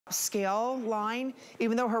upscale line.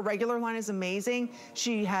 Even though her regular line is amazing,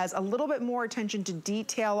 she has a little bit more attention to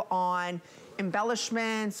detail on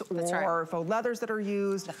embellishments or faux leathers that are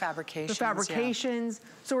used. The fabrications. The fabrications. Yeah.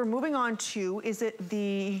 So we're moving on to, is it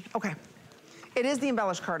the, okay. It is the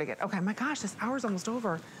embellished cardigan. Okay, my gosh, this hour's almost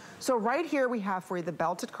over. So right here we have for you the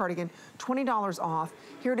belted cardigan, $20 off.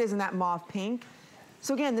 Here it is in that mauve pink.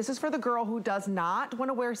 So again, this is for the girl who does not want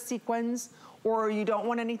to wear sequins, or you don't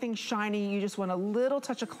want anything shiny, you just want a little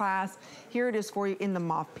touch of class. Here it is for you in the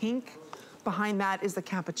mauve pink. Behind that is the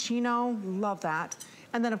cappuccino, love that.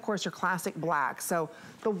 And then of course your classic black. So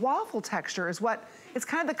the waffle texture is what, it's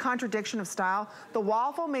kind of the contradiction of style. The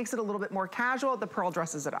waffle makes it a little bit more casual, the pearl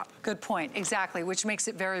dresses it up. Good point, exactly, which makes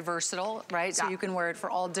it very versatile, right? Yeah. So you can wear it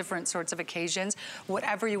for all different sorts of occasions,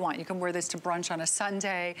 whatever you want. You can wear this to brunch on a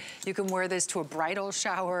Sunday, you can wear this to a bridal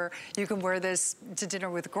shower, you can wear this to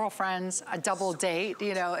dinner with girlfriends, a double date,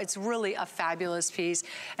 you know, it's really a fabulous piece,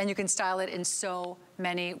 and you can style it in so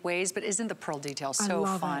many ways, but isn't the pearl detail so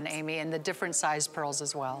fun, Amy, and the different size pearls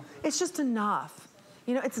as well? It's just enough.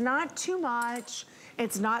 You know, it's not too much.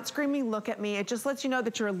 It's not screaming, look at me. It just lets you know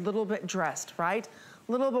that you're a little bit dressed, right?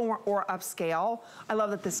 A little bit more upscale. I love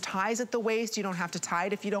that this ties at the waist. You don't have to tie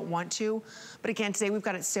it if you don't want to. But again, today we've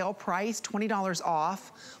got it sale price, $20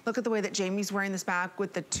 off. Look at the way that Jamie's wearing this back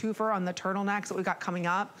with the twofer on the turtlenecks that we've got coming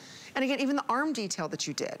up. And again, even the arm detail that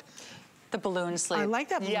you did. The balloon sleeve. I like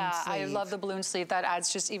that balloon sleeve. Yeah, I love the balloon sleeve. That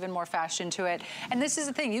adds just even more fashion to it. And this is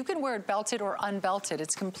the thing, you can wear it belted or unbelted.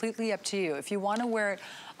 It's completely up to you. If you want to wear it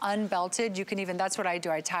unbelted, you can even, that's what I do.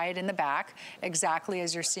 I tie it in the back, exactly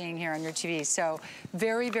as you're seeing here on your TV. So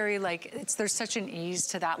very, very like, there's such an ease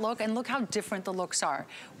to that look. And look how different the looks are.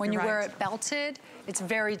 When you wear it belted, it's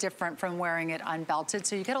very different from wearing it unbelted.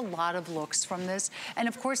 So you get a lot of looks from this. And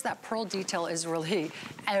of course, that pearl detail is really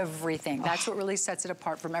everything. That's what really sets it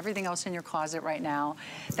apart from everything else in your closet right now.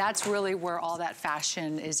 That's really where all that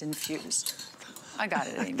fashion is infused. I got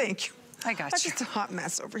it, Amy. Thank you. I got you. That's just a hot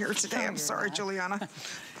mess over here today. I'm sorry, Giuliana.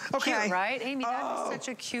 Okay. Cute, right? Amy, that is such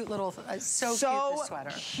a cute little, so cute, this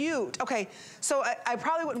sweater. Cute. Okay, so I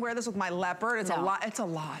probably wouldn't wear this with my leopard. It's a lot. It's a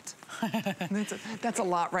lot. That's a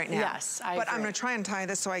lot right now. Yes, I agree. But I'm gonna try and tie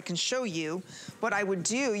this so I can show you what I would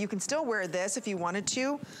do. You can still wear this if you wanted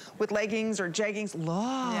to with leggings or jeggings.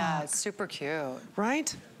 Look. Yeah, it's super cute.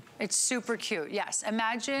 Right? It's super cute, yes.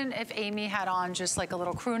 Imagine if Amy had on just like a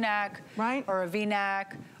little crew neck, right? Or a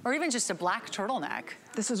V-neck, or even just a black turtleneck.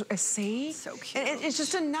 This is a C. So cute. And it's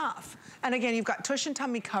just enough. And again, you've got tush and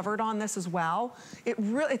tummy covered on this as well. It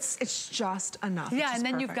really, it's just enough. Yeah, and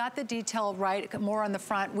then you've got the detail right more on the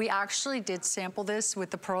front. We actually did sample this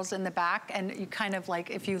with the pearls in the back, and you kind of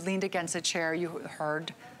like, if you leaned against a chair, you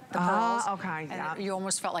heard the pearls. Okay, and you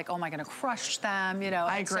almost felt like, oh, am I gonna crush them, you know?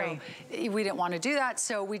 I agree. So we didn't want to do that,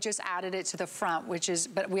 so we just added it to the front, which is,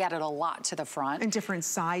 but we added a lot to the front. In different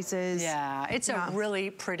sizes. Yeah, it's a really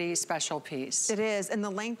pretty special piece. It is, and the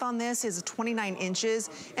length on this is 29 inches,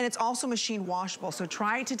 and it's also machine washable, so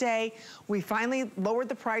try it today. We finally lowered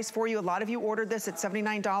the price for you. A lot of you ordered this at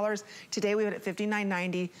 $79. Today we have it at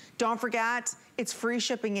 $59.90. Don't forget, it's free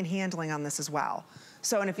shipping and handling on this as well.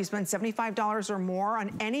 So, and if you spend $75 or more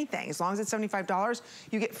on anything, as long as it's $75,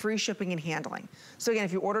 you get free shipping and handling. So again,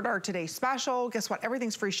 if you ordered our today's special, guess what?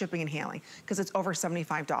 Everything's free shipping and handling because it's over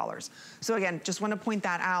 $75. So again, just want to point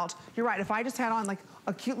that out. You're right, if I just had on like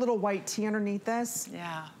a cute little white tee underneath this,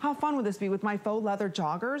 how fun would this be with my faux leather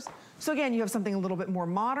joggers? So again, you have something a little bit more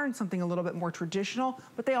modern, something a little bit more traditional,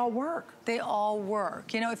 but they all work. They all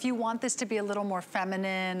work. You know, if you want this to be a little more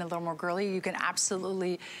feminine, a little more girly, you can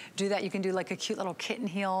absolutely do that. You can do like a cute little kitten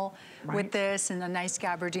heel with this and a nice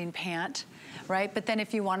gabardine pant, right? But then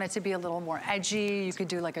if you want it to be a little more edgy, you could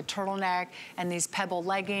do like a turtleneck and these pebble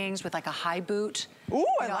leggings with like a high boot. Ooh,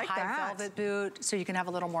 I like that. High velvet boot, so you can have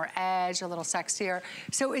a little more edge, a little sexier.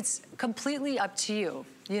 So it's completely up to you.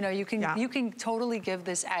 You know, you can totally give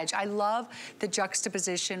this edge. I love the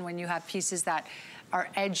juxtaposition when you have pieces that are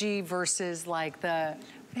edgy versus like the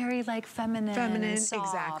very like feminine, soft.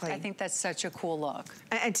 Exactly. I think that's such a cool look.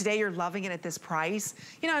 And today you're loving it at this price.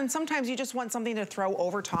 You know, and sometimes you just want something to throw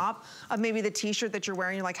over top of maybe the t-shirt that you're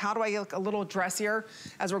wearing. You're like, how do I look a little dressier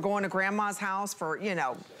as we're going to grandma's house for, you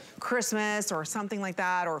know, Christmas or something like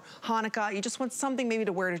that, or Hanukkah. You just want something maybe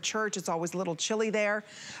to wear to church. It's always a little chilly there.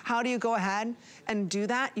 How do you go ahead and do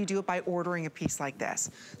that? You do it by ordering a piece like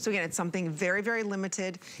this. So again, it's something very, very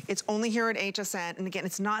limited. It's only here at HSN. And again,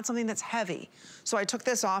 it's not something that's heavy. So I took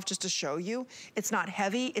this off just to show you. It's not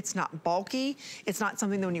heavy, it's not bulky. It's not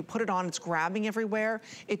something that when you put it on, it's grabbing everywhere.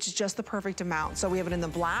 It's just the perfect amount. So we have it in the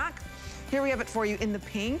black. Here we have it for you in the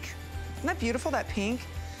pink. Isn't that beautiful, that pink?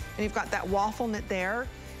 And you've got that waffle knit there.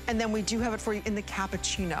 And then we do have it for you in the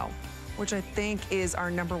cappuccino, which I think is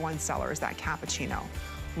our #1 seller, is that cappuccino.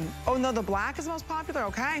 Oh no, the black is the most popular,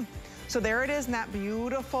 okay. So there it is in that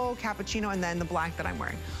beautiful cappuccino, and then the black that I'm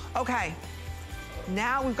wearing. Okay,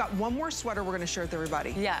 now we've got one more sweater we're gonna share with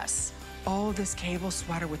everybody. Yes. Oh, this cable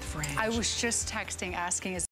sweater with fringe. I was just texting asking, is